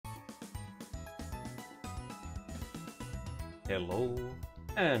Hello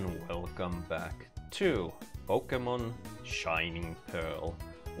and welcome back to Pokémon Shining Pearl,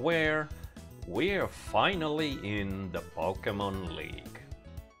 where we're finally in the Pokémon League.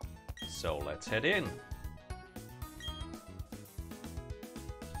 So let's head in.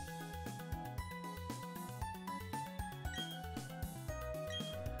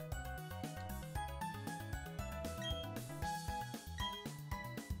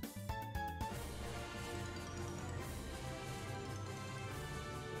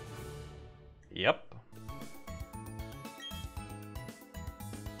 Yep.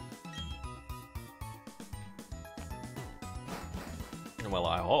 Well,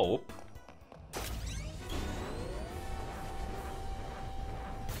 I hope.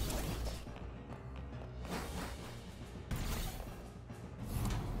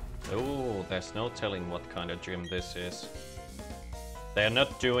 Oh, there's no telling what kind of gym this is. They're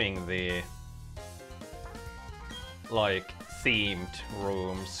not doing the like themed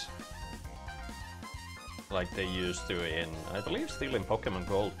rooms like they used to in, I believe, still in Pokemon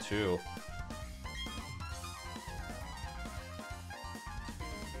Gold too.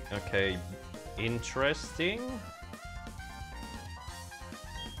 Okay, interesting.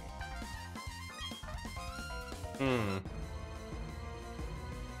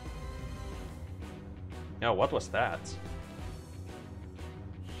 Now, what was that?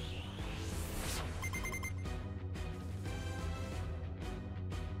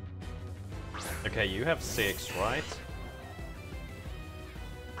 Okay, you have 6, right?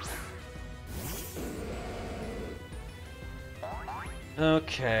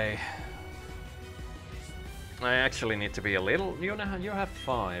 Okay. I actually need to be a little... You have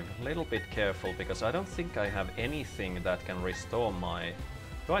 5. A little bit careful, because I don't think I have anything that can restore my...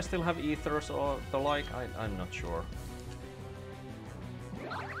 Do I still have ethers or the like? I'm not sure.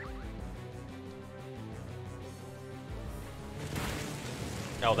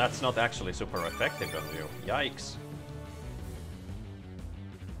 Oh, that's not actually super effective on you. Yikes.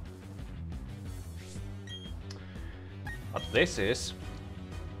 But this is...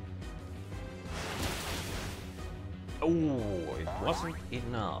 Oh, it wasn't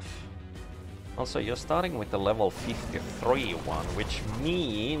enough. Also, you're starting with the level 53 one, which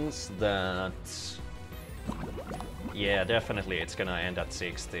means that... Yeah, definitely it's gonna end at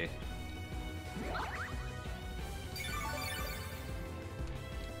 60.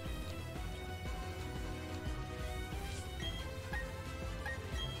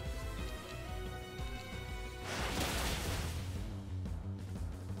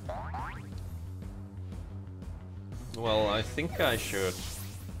 Well, I think I should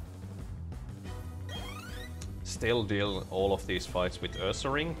still deal all of these fights with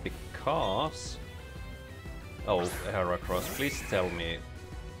Ursaring, because... Oh, Heracross, please tell me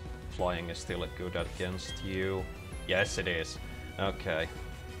flying is still good against you. Yes, it is. Okay.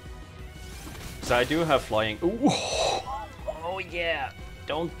 So I do have flying... Ooh! Oh yeah!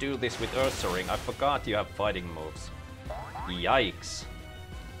 Don't do this with Ursaring, I forgot you have fighting moves. Yikes.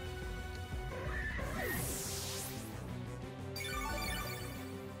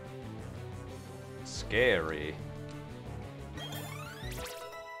 Scary.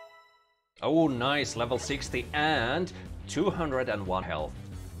 Oh, nice, level 60 and 201 health.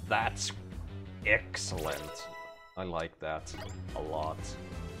 That's excellent. I like that a lot.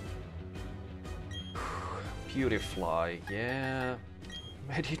 Beautifly, yeah.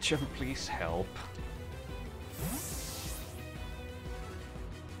 Medicham, please help.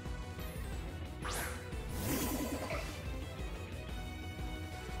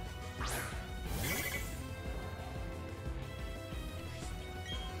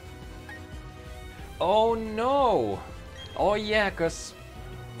 Oh no! Oh yeah, cause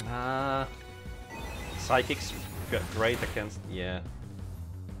Psychic's great against, yeah.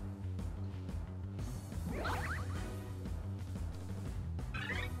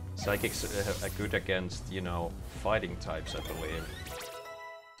 Psychic's good against, you know, fighting types, I believe.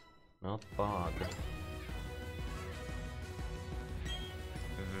 Not bad.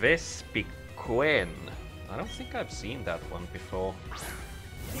 Vespiquen. I don't think I've seen that one before.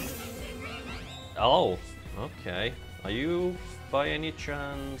 Oh, okay. Are you, by any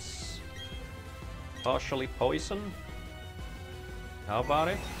chance, partially poison? How about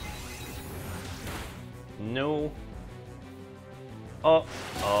it? No. Oh.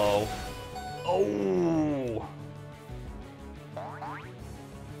 Oh. Oh.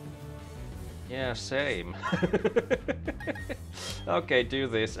 Yeah, same. Okay, do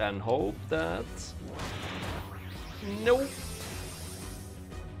this and hope that... Nope.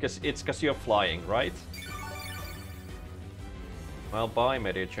 Because you're flying, right? Well, bye,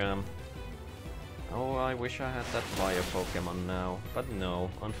 Medicham. Oh, I wish I had that fire Pokemon now, but no,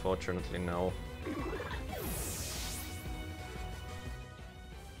 unfortunately no.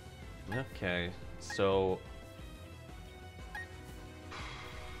 Okay, so...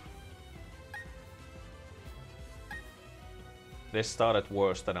 This started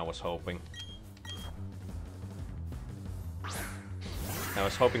worse than I was hoping. I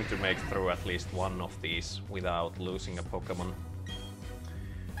was hoping to make through at least one of these without losing a Pokemon.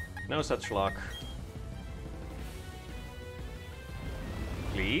 No such luck.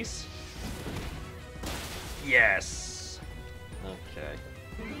 Please? Yes! Okay.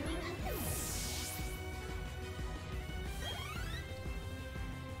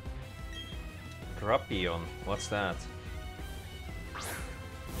 Drapion, what's that?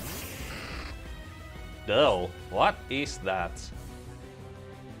 No, what is that?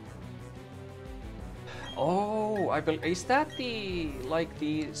 Oh, is that the, like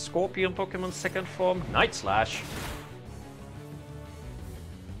the Scorpion Pokemon second form? Night Slash!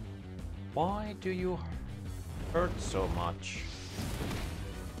 Why do you hurt so much?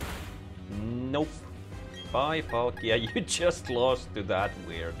 Nope. Bye, Falk. Yeah, you just lost to that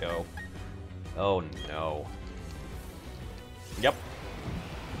weirdo. Oh no. Yep.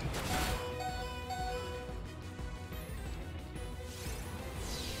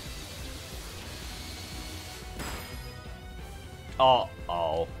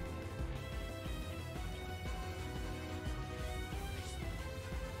 Uh-oh.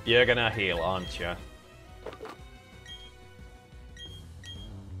 You're gonna heal, aren't you?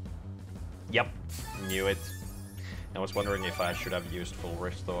 Yep, knew it. I was wondering if I should have used full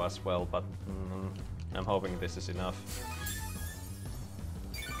restore as well, but I'm hoping this is enough.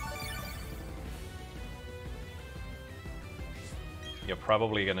 You're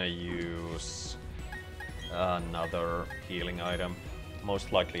probably gonna use another healing item,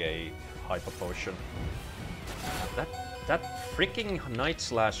 most likely a Hyper Potion. That freaking Night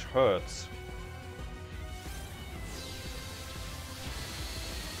Slash hurts.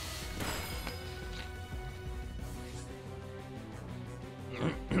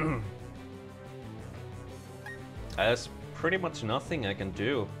 There's pretty much nothing I can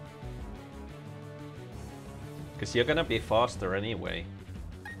do. Because you're gonna be faster anyway.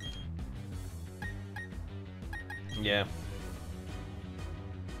 Yeah.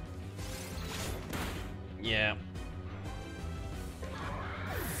 Yeah.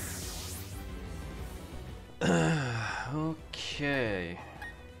 Okay.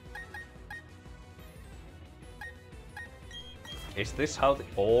 Is this how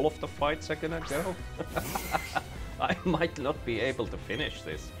all of the fights are gonna go? I might not be able to finish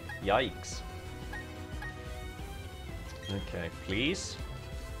this. Yikes. Okay, please.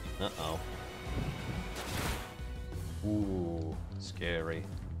 Uh-oh. Ooh, scary.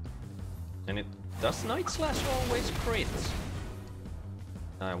 And it does Night Slash always crit?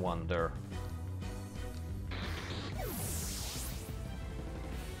 I wonder.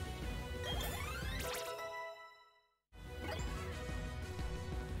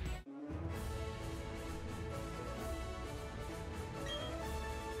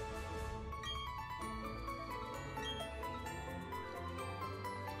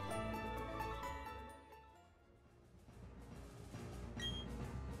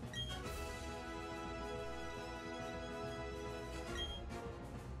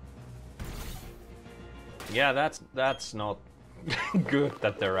 Yeah, that's not good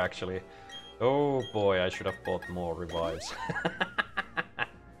that they're actually... Oh boy, I should have bought more revives.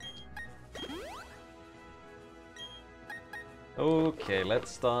 Okay,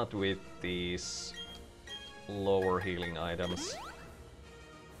 let's start with these lower healing items.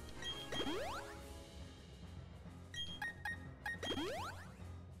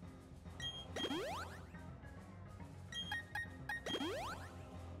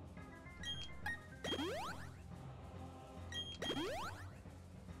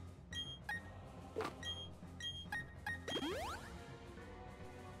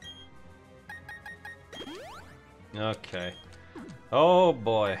 Okay. Oh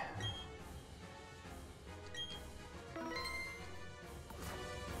boy.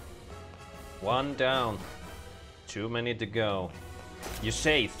 One down. Too many to go. You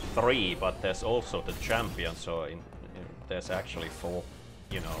say 3, but there's also the champion, so there's actually 4,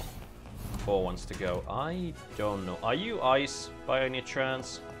 you know, 4 ones to go. I don't know. Are you ice by any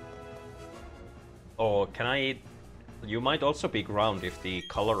chance? Or can I... You might also be ground if the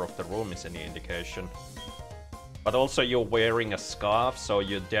color of the room is any indication. But also you're wearing a scarf, so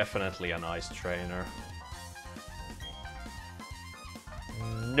you're definitely an ice trainer.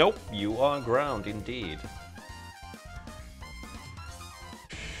 Nope, you are ground indeed.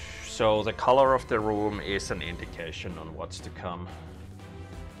 So the color of the room is an indication on what's to come.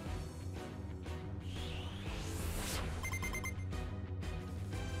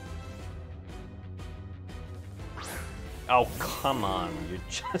 Oh, come on, you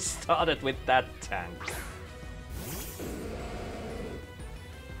just started with that tank.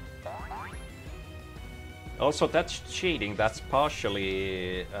 Also, that's cheating. That's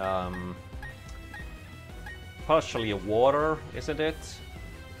partially water, isn't it?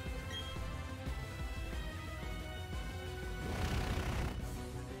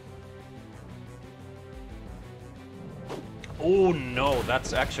 Oh no,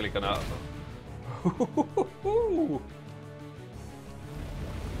 that's actually gonna...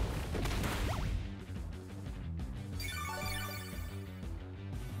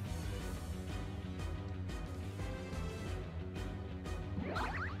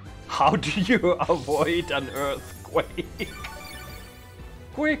 How do you avoid an earthquake?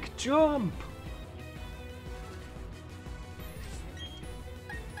 Quick jump!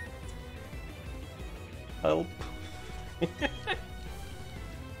 Help.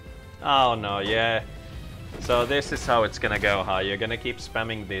 Oh no, yeah. So this is how it's gonna go, huh? You're gonna keep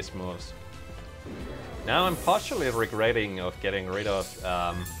spamming these moves. Now I'm partially regretting of getting rid of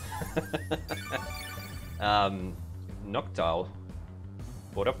Noctowl.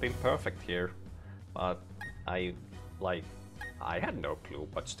 Would have been perfect here, but I had no clue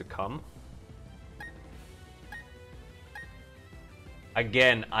what's to come.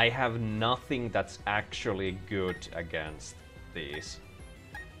 Again, I have nothing that's actually good against these.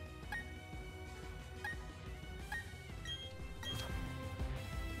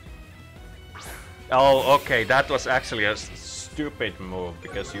 Oh, okay, that was actually a stupid move,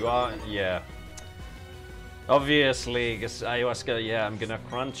 because you are, yeah. Obviously, because I was gonna, yeah, I'm gonna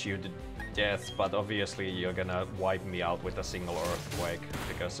crunch you to death, but obviously you're gonna wipe me out with a single earthquake,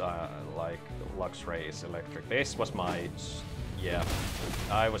 because like, Luxray is electric. This was my, yeah,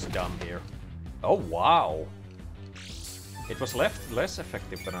 I was dumb here. Oh, wow. It was less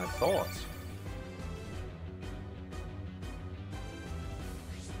effective than I thought.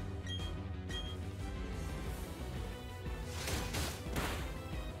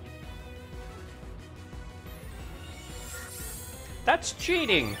 That's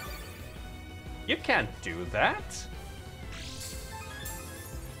cheating! You can't do that!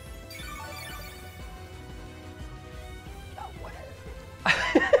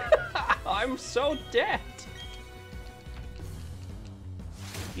 I'm so dead!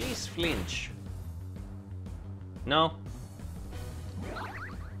 Please flinch. No.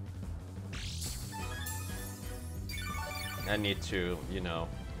 I need to, you know,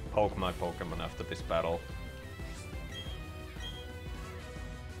 poke my Pokemon after this battle.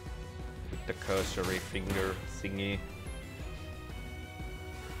 The cursory finger thingy.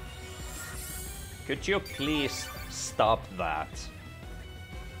 Could you please stop that?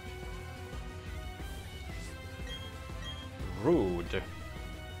 Rude.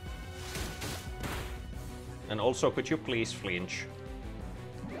 And also, could you please flinch?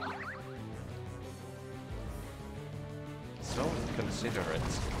 So considerate.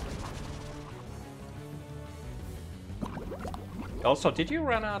 Also, did you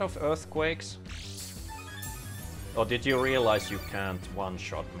run out of earthquakes? Or did you realize you can't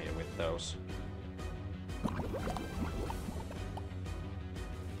one-shot me with those?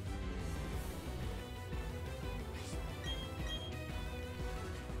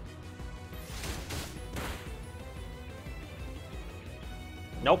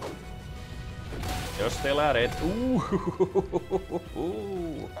 Nope. You're still at it. Ooh.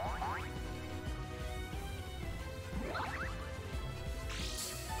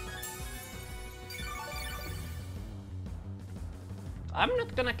 I'm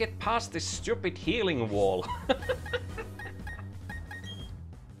not gonna get past this stupid healing wall.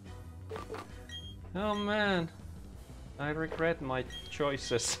 Oh man, I regret my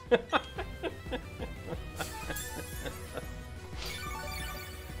choices.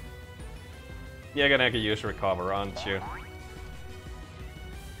 You're gonna use recover, aren't you?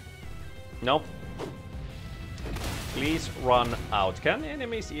 Nope. Please run out. Can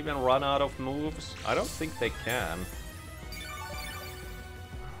enemies even run out of moves? I don't think they can.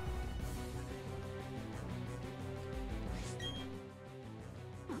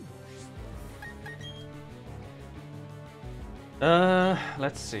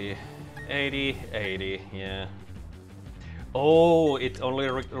 Let's see. 80, 80, yeah. Oh, it only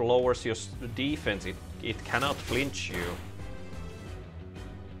lowers your defense. It cannot flinch you.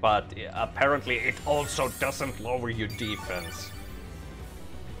 But apparently it also doesn't lower your defense.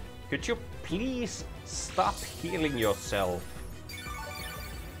 Could you please stop healing yourself?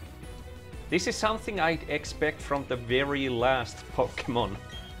 This is something I'd expect from the very last Pokemon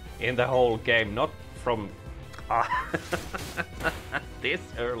in the whole game, not from this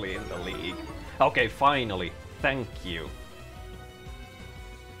early in the league. Okay, finally. Thank you.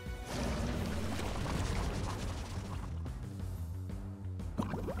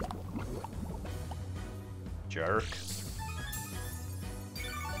 Jerk.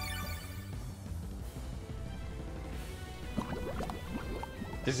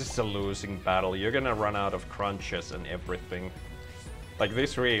 This is a losing battle. You're gonna run out of crunches and everything. Like,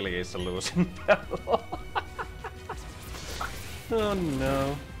 this really is a losing battle. Oh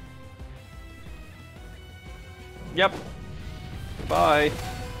no. Yep. Bye.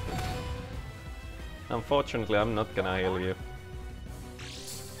 Unfortunately, I'm not gonna heal you.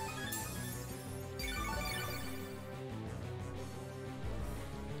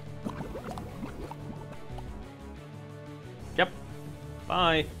 Yep.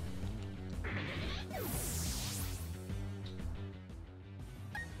 Bye.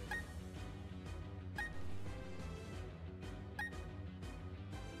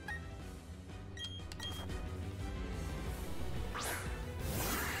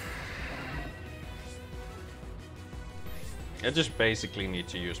 I just basically need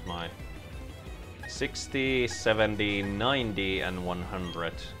to use my 60, 70, 90 and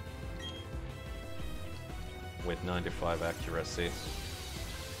 100 with 95 accuracy.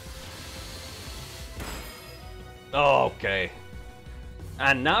 Okay.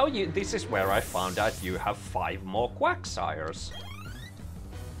 And now this is where I found out you have 5 more Quagsires.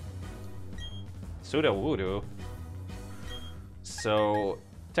 Suda Voodoo. So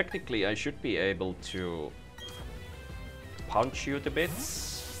technically I should be able to punch you to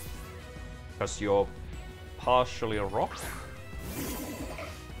bits, because you're partially a rock.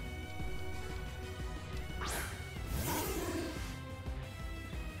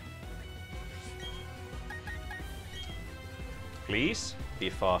 Please be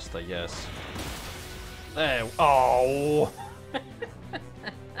faster, yes. Oh!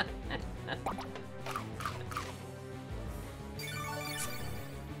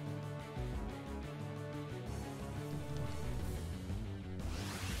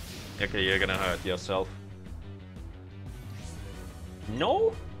 Okay, you're gonna hurt yourself.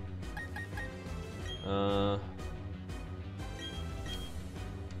 No?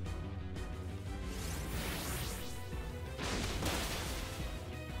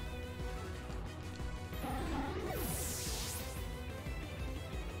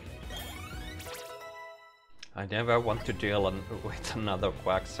 I never want to deal with another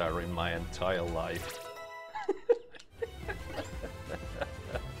Quagsire in my entire life.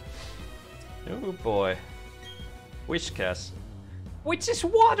 Oh boy. Whiskas. Which is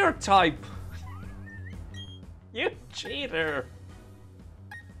water type! You cheater!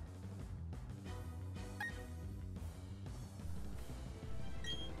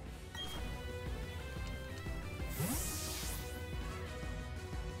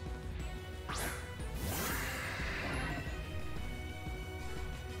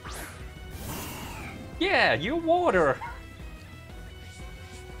 Yeah, you water!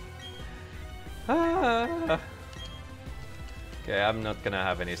 Ah. Okay, I'm not gonna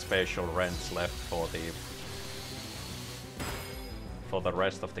have any spatial rents left for the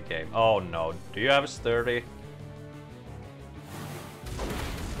rest of the game. Oh no, do you have sturdy?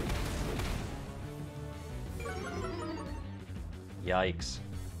 Yikes.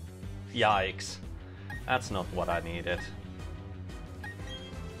 Yikes. That's not what I needed.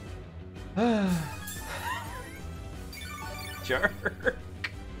 Jerk.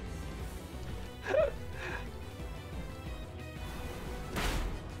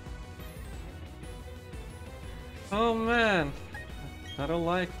 Oh man, I don't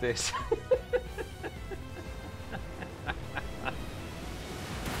like this.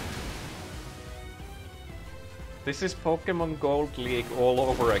 This is Pokemon Gold League all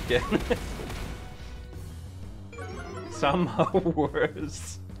over again. Somehow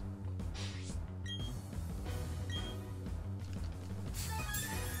worse.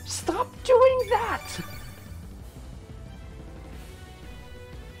 Stop doing that!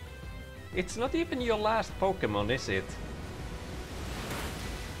 It's not even your last Pokemon, is it?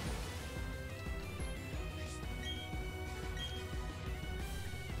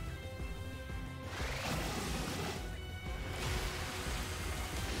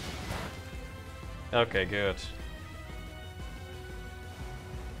 Okay, good.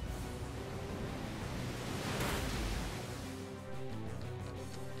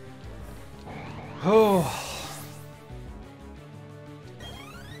 Oh.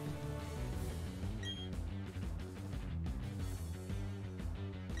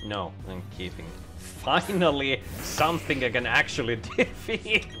 No, I'm keeping. Finally, something I can actually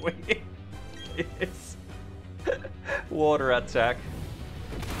defeat with this water attack.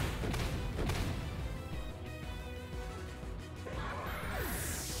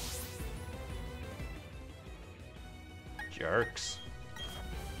 Jerks.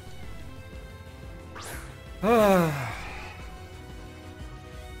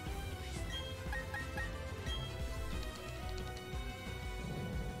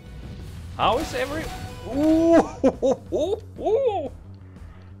 How is every... Ooh, ooh, ooh.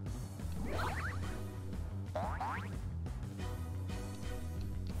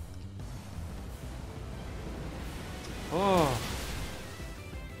 Oh.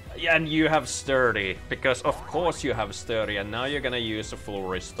 Yeah, and you have sturdy, because of course you have sturdy, and now you're gonna use a full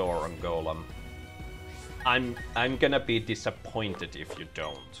restore on Golem. I'm gonna be disappointed if you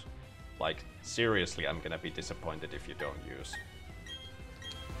don't. Like, seriously, I'm gonna be disappointed if you don't use.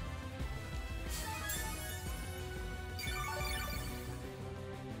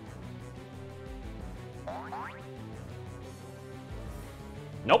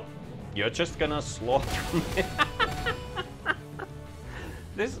 Nope, you're just gonna slaughter me.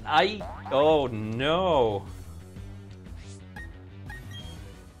 Oh no.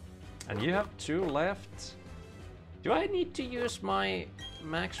 And you have 2 left. Do I need to use my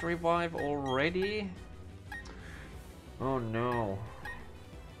max revive already? Oh no.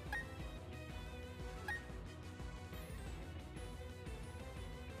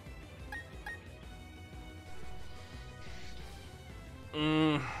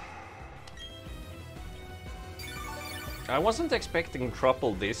 I wasn't expecting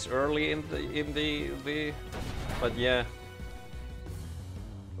trouble this early in the but yeah.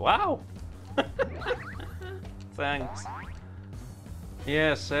 Wow. Thanks.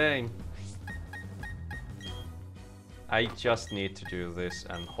 Yeah, same. I just need to do this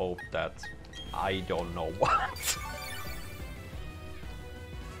and hope that I don't know what.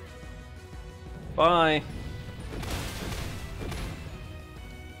 Bye.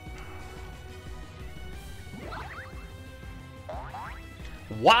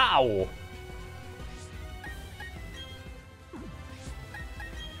 Wow!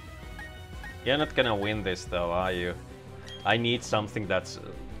 You're not gonna win this though, are you? I need something that's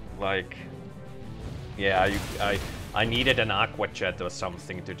like... Yeah, I needed an Aqua Jet or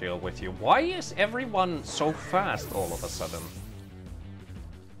something to deal with you. Why is everyone so fast all of a sudden?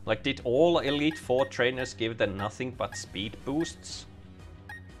 Like, did all Elite 4 trainers give them nothing but speed boosts?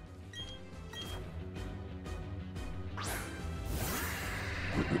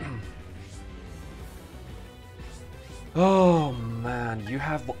 Oh man, you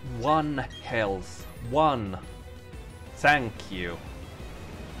have 1 health. 1. Thank you.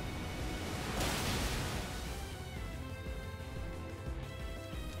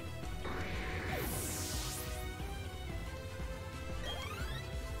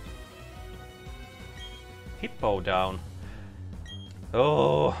 Hippo down.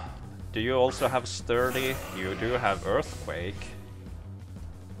 Oh, do you also have sturdy? You do have earthquake.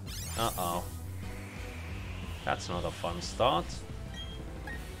 Uh-oh. That's not a fun start.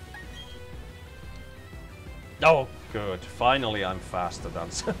 Oh, good. Finally I'm faster than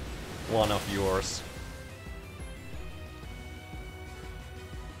one of yours.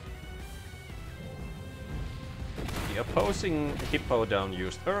 The opposing Hippo down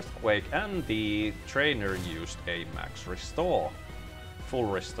used Earthquake and the trainer used a max restore. Full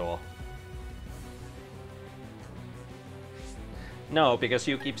restore. No, because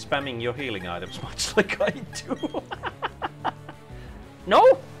you keep spamming your healing items much like I do.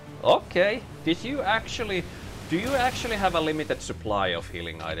 No? Okay. Do you actually have a limited supply of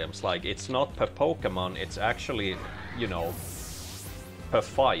healing items? Like, it's not per Pokemon, it's actually, you know, per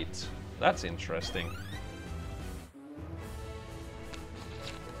fight. That's interesting.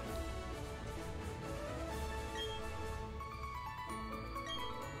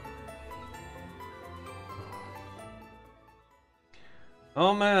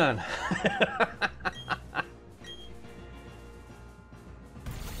 Oh man.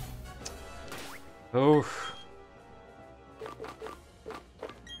 Oof.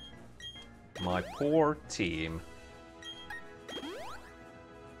 My poor team.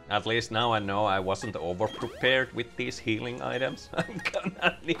 At least now I know I wasn't over-prepared with these healing items. I'm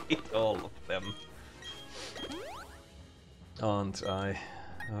gonna need all of them. Aren't I?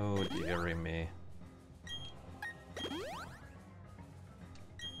 Oh dearie me.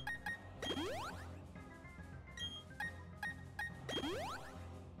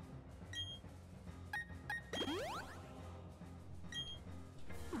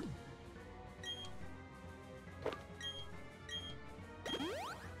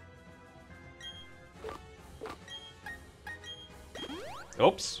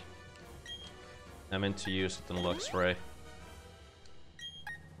 Oops. I meant to use it on Luxray.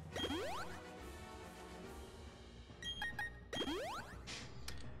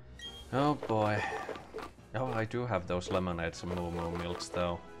 Oh boy. Oh, I do have those lemonades and moo milks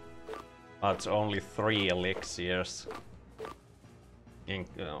though. But only 3 elixirs.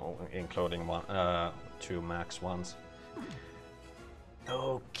 Including 2 max ones.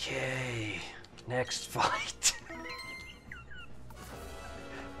 Okay. Next fight.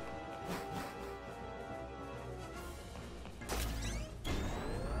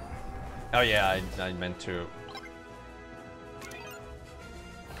 Oh yeah, I meant to.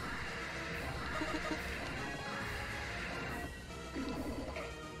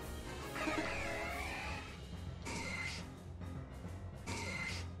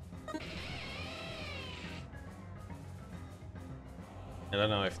 I don't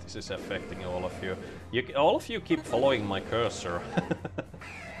know if this is affecting all of you. All of you keep following my cursor.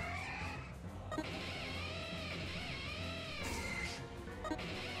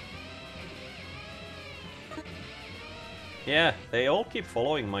 Yeah, they all keep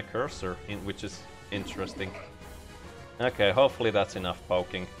following my cursor, which is interesting. Okay, hopefully that's enough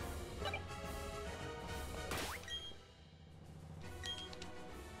poking.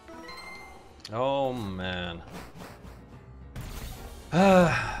 Oh man.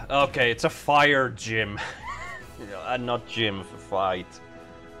 Okay, it's a fire gym. Not gym, fight.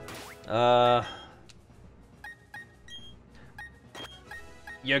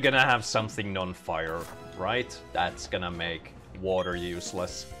 You're gonna have something non-fire, right? That's gonna make water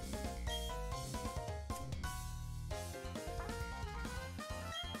useless.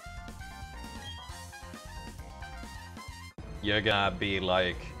 You're gonna be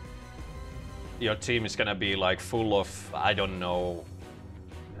like... Your team is gonna be like full of, I don't know,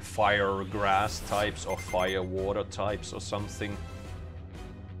 fire grass types or fire water types or something.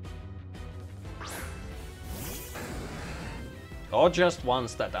 Or just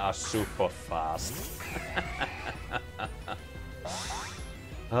ones that are super fast.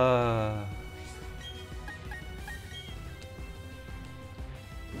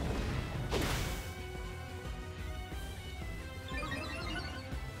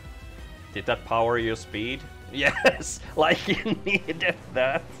 Did that power your speed? Yes, like you needed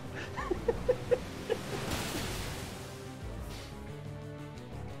that.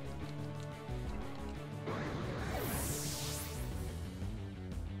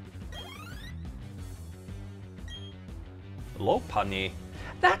 Lopunny?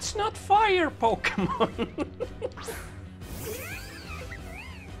 That's not fire Pokemon!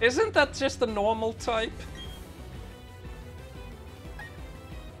 Isn't that just a normal type?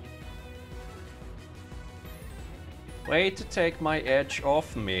 Way to take my edge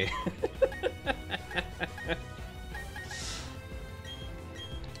off me.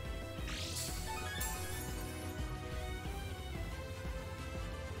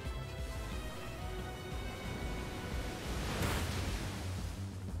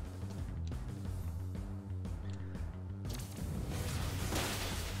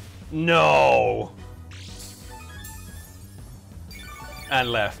 No!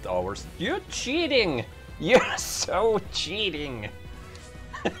 And leftovers. You're cheating! You're so cheating!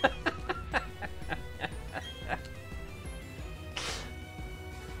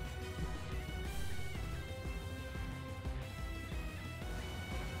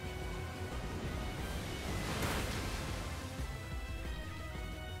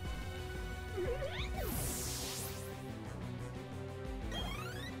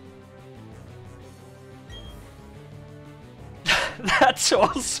 That's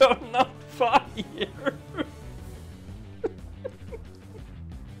also not fire!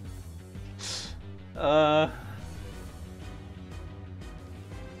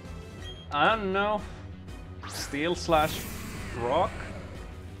 I don't know. Steel slash rock?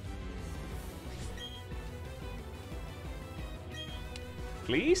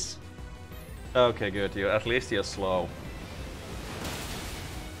 Please? Okay, good. At least you're slow.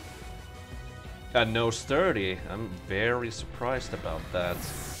 And no sturdy. I'm very surprised about that.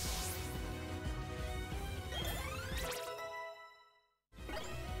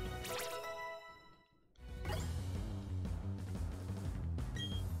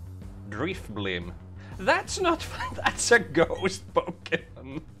 Drifblim. That's not... That's a ghost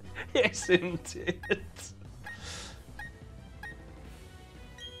Pokemon, isn't it?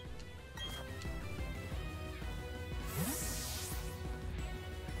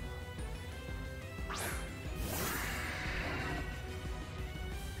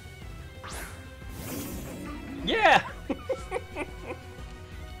 Yeah!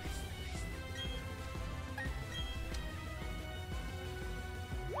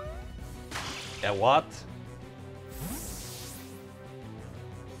 What?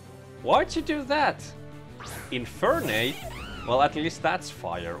 Why'd you do that? Infernape? Well, at least that's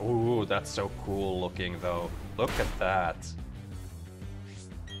fire. Ooh, that's so cool looking though. Look at that.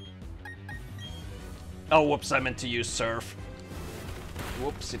 Oh, whoops, I meant to use Surf.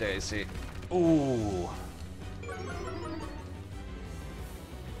 Whoopsie daisy. Ooh.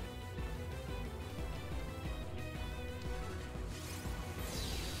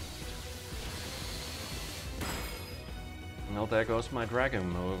 Well, there goes my dragon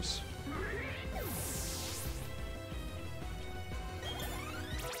moves.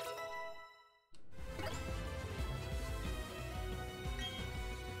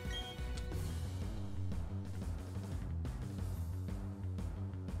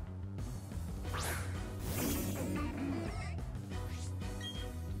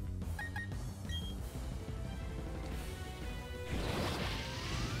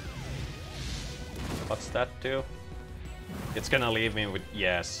 What's that do? It's gonna leave me with,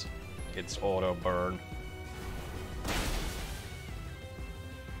 yes, it's auto burn.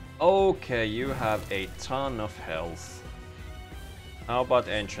 Okay, you have a ton of health. How about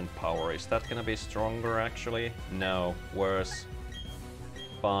ancient power? Is that gonna be stronger actually? No, worse.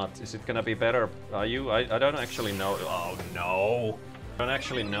 But is it gonna be better? Are you? I don't actually know. Oh no! I don't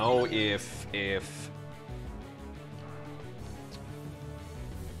actually know if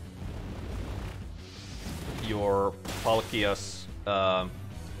your Palkia's, I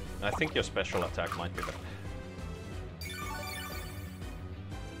think your special attack might be better.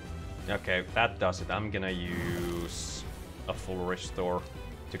 Okay, that does it. I'm gonna use a full restore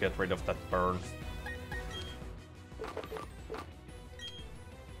to get rid of that burn.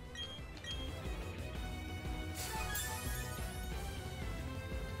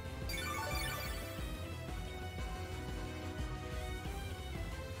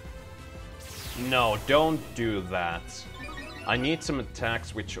 No, don't do that. I need some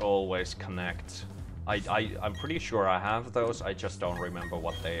attacks which always connect. I'm pretty sure I have those, I just don't remember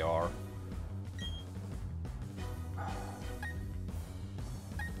what they are.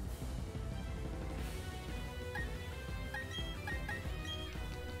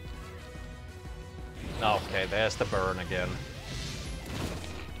 Okay, there's the burn again.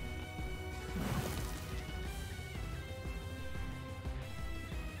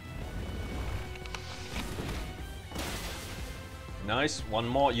 Nice, one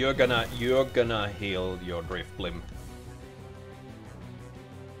more. You're gonna heal your Drift Blim.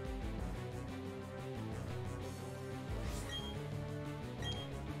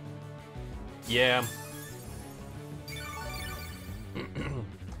 Yeah.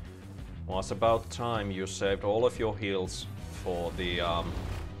 Was about time you saved all of your heals for the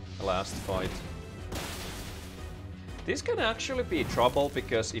last fight. This can actually be trouble,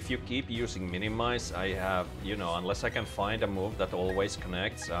 because if you keep using minimize, I have, you know, unless I can find a move that always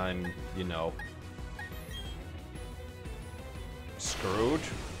connects, I'm, you know, screwed.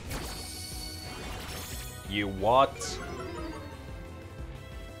 You what?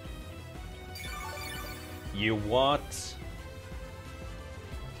 You what?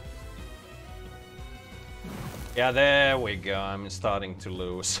 Yeah, there we go. I'm starting to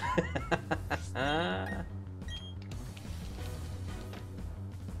lose.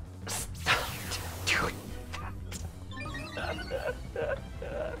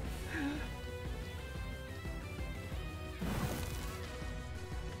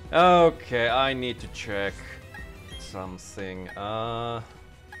 Okay, I need to check something. Oh,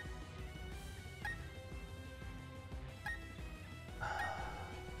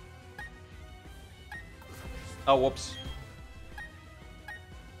 whoops.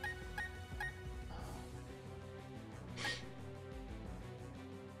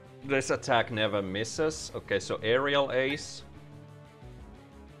 This attack never misses. Okay, so aerial ace.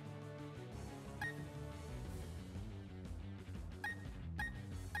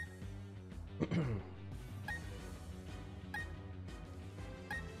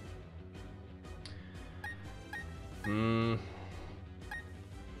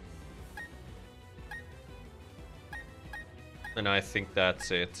 And I think that's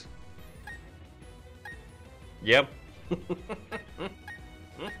it. Yep.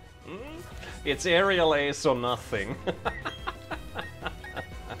 It's aerial ace or nothing.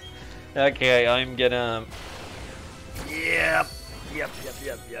 Okay, I'm gonna... Yep.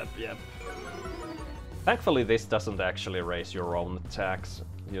 Thankfully this doesn't actually raise your own attacks.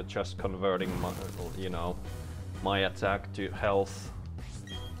 You're just converting my, you know, my attack to health.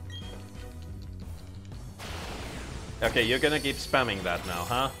 Okay, you're gonna keep spamming that now,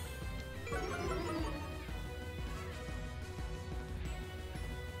 huh?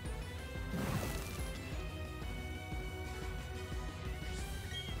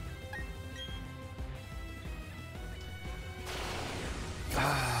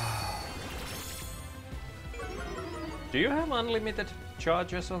 Do you have unlimited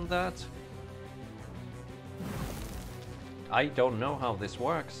charges on that? I don't know how this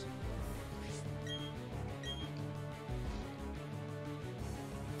works.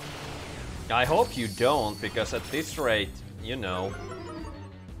 I hope you don't, because at this rate, you know,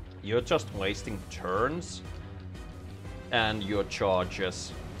 you're just wasting turns and your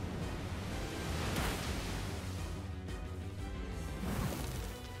charges.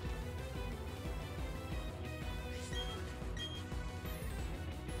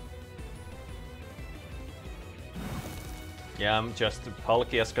 Yeah, I'm just...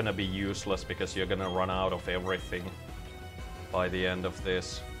 Palkia's gonna be useless because you're gonna run out of everything by the end of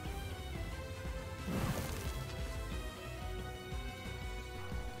this.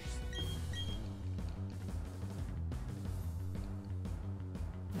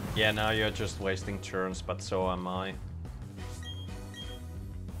 Yeah, now you're just wasting turns, but so am I.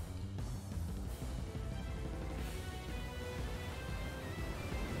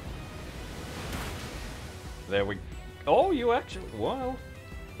 There we... Oh, you actually... Well,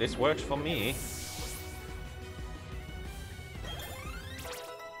 this works for me.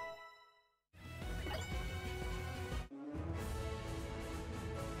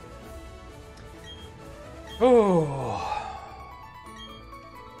 Oh.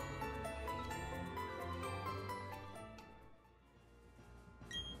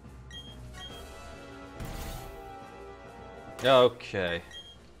 Okay.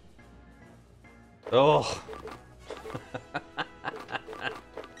 Oh.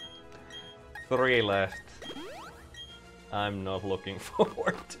 3 left. I'm not looking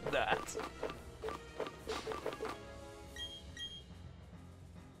forward to that.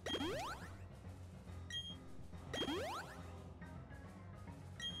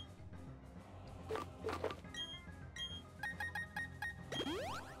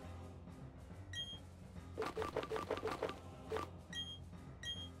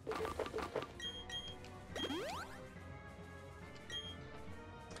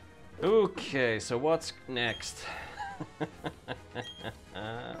 Okay, so what's next?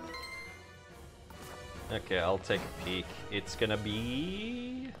 Okay, I'll take a peek. It's gonna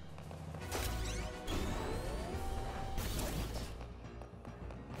be...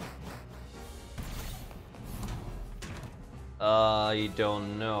 I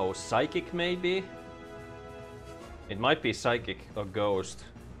don't know. Psychic, maybe? It might be Psychic or Ghost.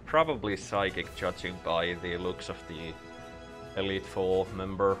 Probably Psychic, judging by the looks of the Elite Four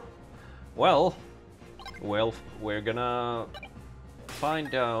member. Well, we're gonna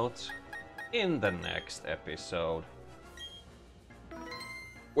find out in the next episode.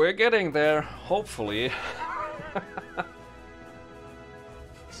 We're getting there, hopefully.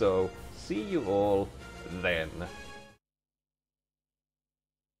 So, see you all then.